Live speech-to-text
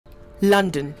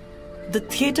London, the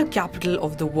theatre capital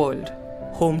of the world,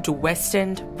 home to West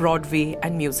End, Broadway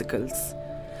and musicals.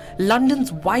 London's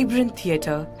vibrant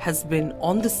theatre has been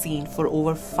on the scene for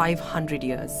over 500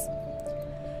 years.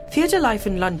 Theatre life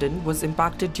in London was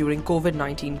impacted during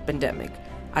COVID-19 pandemic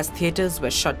as theatres were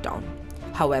shut down.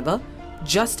 However,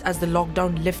 just as the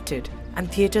lockdown lifted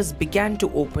and theatres began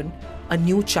to open, a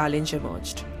new challenge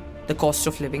emerged: the cost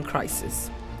of living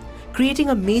crisis, creating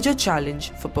a major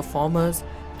challenge for performers,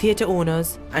 theatre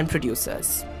owners and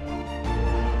producers.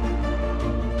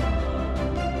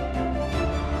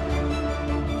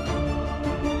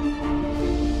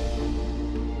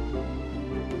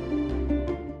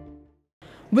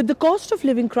 With the cost of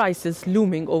living crisis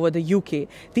looming over the UK,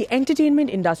 the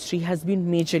entertainment industry has been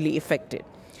majorly affected.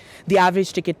 The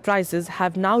average ticket prices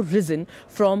have now risen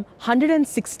from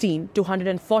 £116 to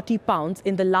 £140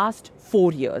 in the last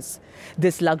 4 years.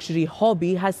 This luxury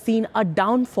hobby has seen a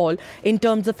downfall in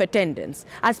terms of attendance,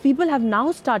 as people have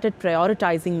now started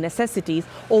prioritizing necessities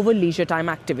over leisure time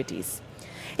activities.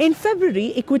 In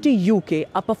February, Equity UK,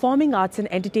 a performing arts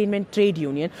and entertainment trade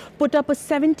union, put up a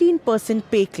 17%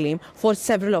 pay claim for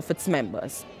several of its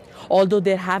members. Although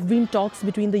there have been talks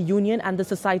between the union and the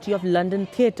Society of London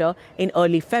Theatre in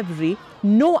early February,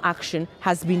 no action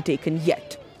has been taken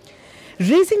yet.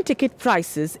 Raising ticket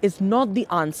prices is not the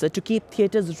answer to keep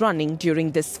theatres running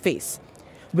during this phase.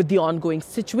 With the ongoing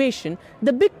situation,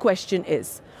 the big question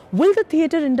is, will the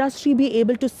theatre industry be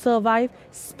able to survive,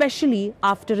 especially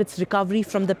after its recovery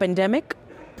from the pandemic?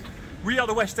 We are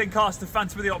the West End cast of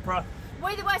Phantom of the Opera.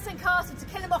 We're the West End cast of To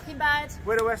Kill a Mockingbird.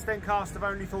 We're the West End cast of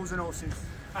Only Fools and Horses.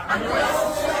 And we're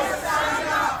all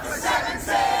standing up for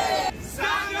 17!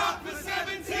 Stand up for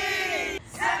 17!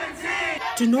 17!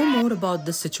 To know more about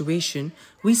the situation,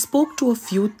 we spoke to a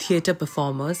few theatre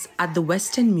performers at the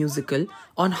West End musical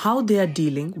on how they are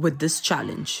dealing with this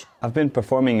challenge. I've been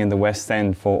performing in the West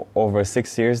End for over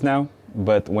 6 years now,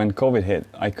 but when COVID hit,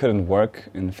 I couldn't work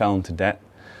and fell into debt.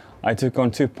 I took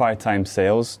on 2 part-time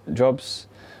sales jobs,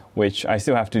 which I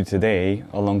still have to do today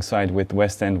alongside with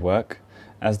West End work,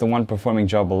 as the one performing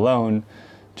job alone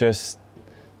just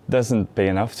doesn't pay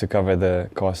enough to cover the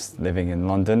cost living in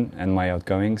London and my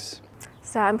outgoings.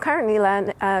 So I'm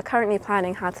currently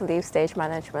planning how to leave stage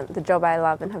management, the job I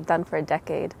love and have done for a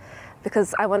decade,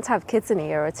 because I want to have kids in a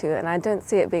year or two, and I don't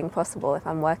see it being possible if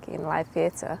I'm working in live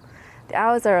theatre. The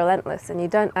hours are relentless and you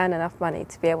don't earn enough money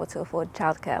to be able to afford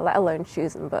childcare, let alone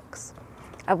shoes and books.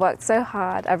 I've worked so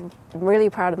hard, I'm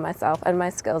really proud of myself and my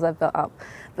skills I've built up,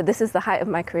 but this is the height of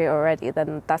my career already,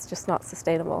 then that's just not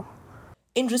sustainable.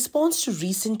 In response to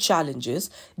recent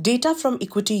challenges, data from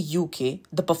Equity UK,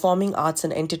 the performing arts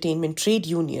and entertainment trade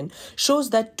union, shows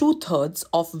that 2/3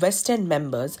 of West End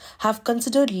members have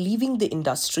considered leaving the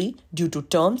industry due to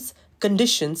terms,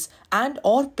 conditions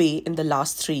and/or pay in the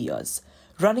last 3 years,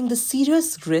 running the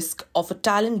serious risk of a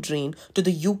talent drain to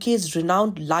the UK's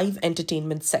renowned live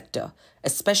entertainment sector,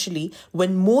 especially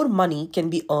when more money can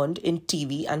be earned in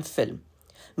TV and film.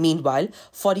 Meanwhile,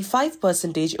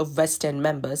 45% of West End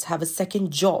members have a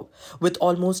second job, with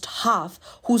almost half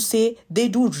who say they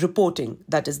do reporting,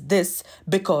 that is this,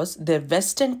 because their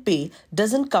West End pay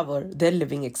doesn't cover their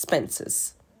living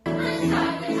expenses.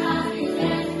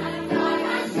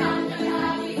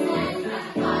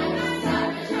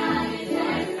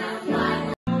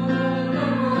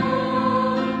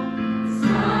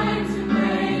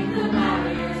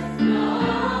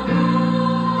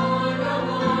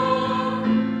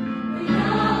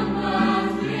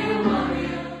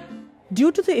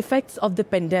 Due to the effects of the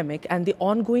pandemic and the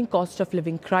ongoing cost of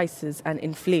living crisis and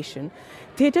inflation,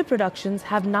 theatre productions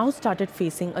have now started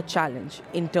facing a challenge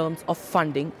in terms of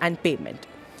funding and payment.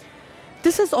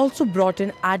 This has also brought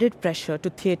in added pressure to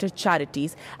theatre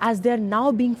charities, as they are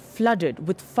now being flooded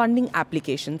with funding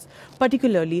applications,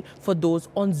 particularly for those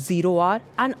on 0-hour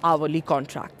and hourly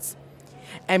contracts.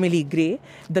 Emily Gray,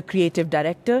 the creative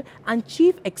director and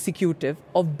chief executive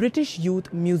of British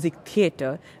Youth Music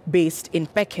Theatre based in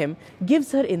Peckham,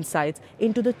 gives her insights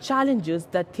into the challenges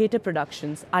that theatre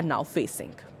productions are now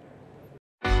facing.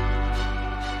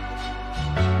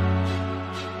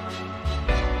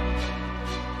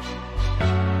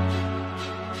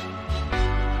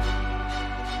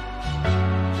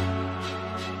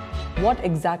 What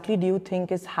exactly do you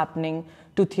think is happening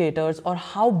to theatres, or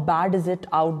how bad is it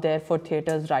out there for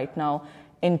theatres right now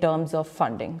in terms of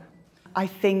funding? I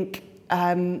think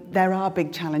there are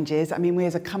big challenges. I mean, we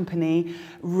as a company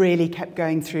really kept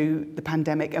going through the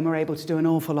pandemic and were able to do an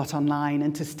awful lot online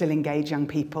and to still engage young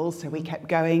people. So we kept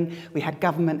going. We had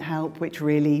government help, which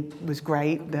really was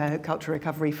great. The Cultural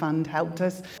Recovery Fund helped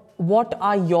us. What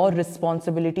are your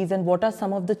responsibilities and what are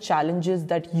some of the challenges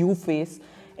that you face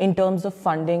in terms of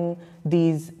funding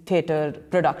these theatre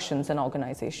productions and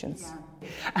organizations?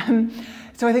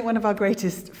 So I think one of our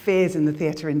greatest fears in the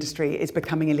theatre industry is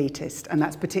becoming elitist, and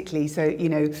that's particularly so,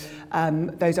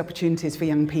 those opportunities for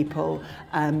young people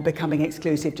becoming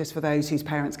exclusive just for those whose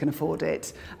parents can afford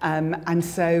it. And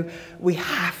so we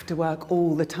have to work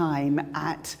all the time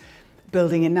at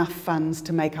building enough funds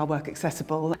to make our work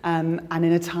accessible, and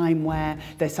in a time where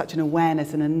there's such an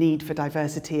awareness and a need for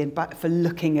diversity and for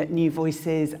looking at new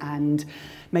voices and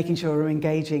making sure we're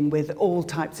engaging with all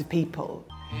types of people.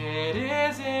 It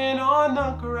isn't on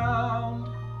the ground,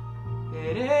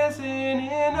 it isn't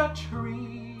in a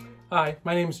tree. Hi,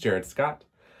 my name is Jared Scott.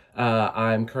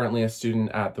 I'm currently a student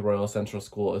at the Royal Central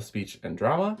School of Speech and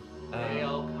Drama.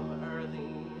 They'll come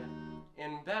early,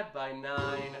 in bed by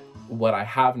 9. What I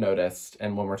have noticed,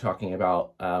 and when we're talking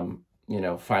about,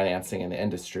 financing in the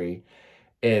industry,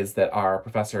 is that our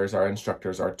professors, our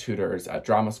instructors, our tutors at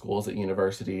drama schools, at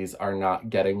universities are not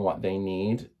getting what they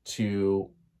need to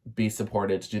be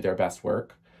supported to do their best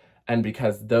work. And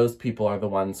because those people are the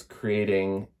ones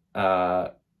creating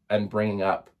and bringing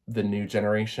up the new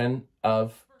generation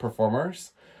of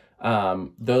performers,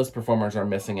 those performers are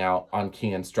missing out on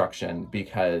key instruction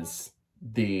because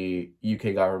the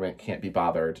UK government can't be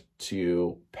bothered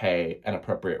to pay an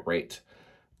appropriate rate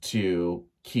to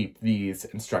keep these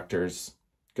instructors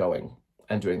going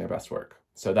and doing their best work.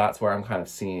 So that's where I'm kind of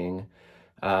seeing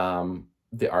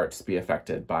the arts be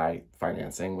affected by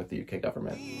financing with the UK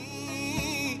government.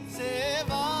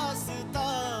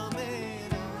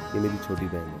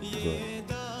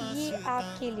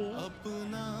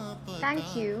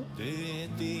 Thank you.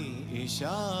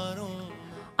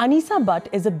 Anisa Butt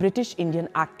is a British Indian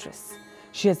actress.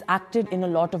 She has acted in a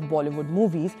lot of Bollywood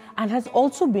movies and has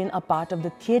also been a part of the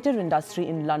theatre industry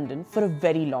in London for a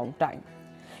very long time.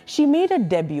 She made a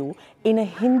debut in a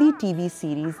Hindi TV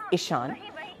series, Ishan,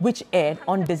 which aired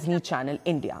on Disney Channel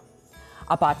India.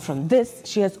 Apart from this,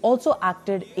 she has also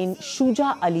acted in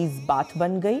Shuja Ali's Baat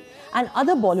Ban Gayi and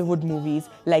other Bollywood movies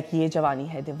like Ye Jawani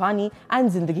Hai Diwani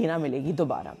and Zindagi Na Milegi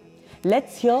Dobara.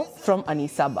 Let's hear from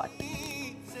Anisa Butt.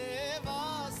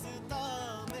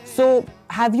 So,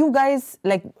 have you guys,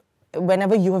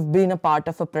 whenever you have been a part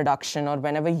of a production or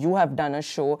whenever you have done a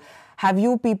show, have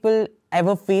you people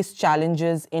ever faced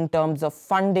challenges in terms of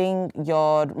funding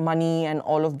your money and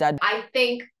all of that? I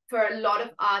think for a lot of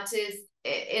artists,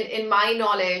 in my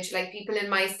knowledge, like people in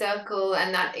my circle,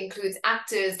 and that includes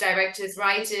actors, directors,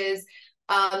 writers,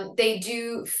 they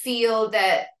do feel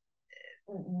that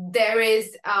there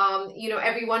is,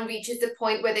 everyone reaches a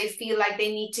point where they feel like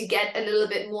they need to get a little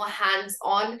bit more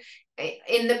hands-on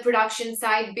in the production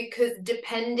side, because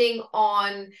depending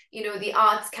on, the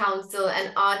Arts Council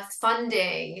and arts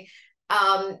funding,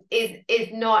 is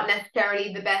not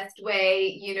necessarily the best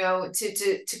way,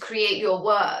 to create your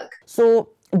work. So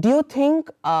do you think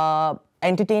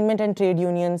entertainment and trade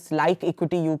unions like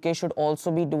Equity UK should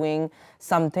also be doing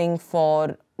something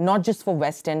for, not just for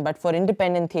West End, but for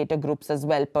independent theatre groups as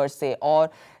well, per se,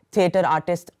 or theatre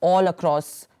artists all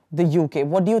across the UK?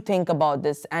 What do you think about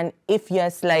this? And if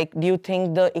yes, do you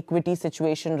think the equity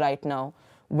situation right now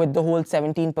with the whole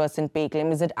 17% pay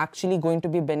claim, is it actually going to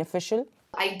be beneficial?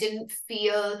 I didn't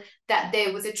feel that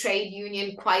there was a trade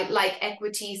union quite like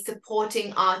Equity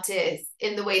supporting artists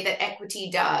in the way that Equity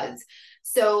does.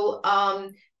 So,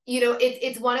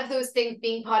 it's one of those things,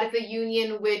 being part of a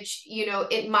union, which,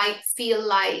 it might feel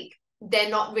like they're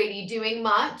not really doing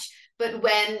much. But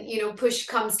when, push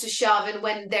comes to shove and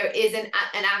when there is an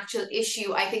actual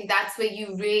issue, I think that's where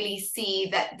you really see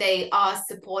that they are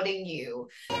supporting you.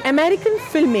 American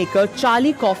filmmaker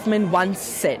Charlie Kaufman once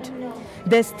said,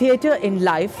 "There's theatre in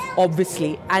life,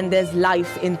 obviously, and there's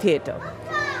life in theatre.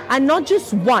 And not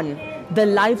just one, the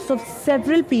lives of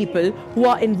several people who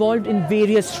are involved in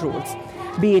various roles,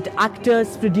 be it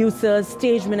actors, producers,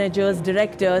 stage managers,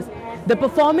 directors. The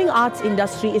performing arts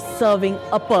industry is serving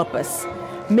a purpose,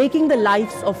 making the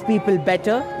lives of people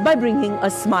better by bringing a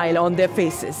smile on their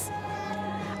faces."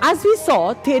 As we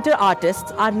saw, theatre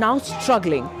artists are now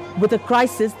struggling with a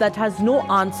crisis that has no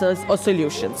answers or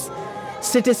solutions.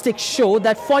 Statistics show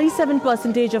that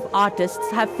 47% of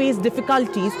artists have faced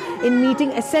difficulties in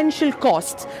meeting essential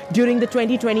costs during the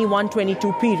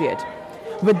 2021-22 period.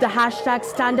 With the hashtag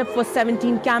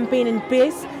 #StandUpFor17 campaign in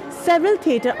place, several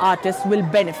theatre artists will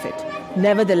benefit.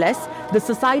 Nevertheless, the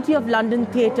Society of London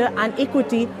Theatre and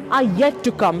Equity are yet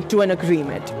to come to an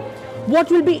agreement.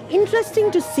 What will be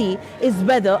interesting to see is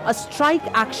whether a strike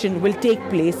action will take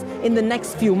place in the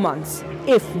next few months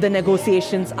if the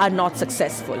negotiations are not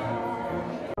successful.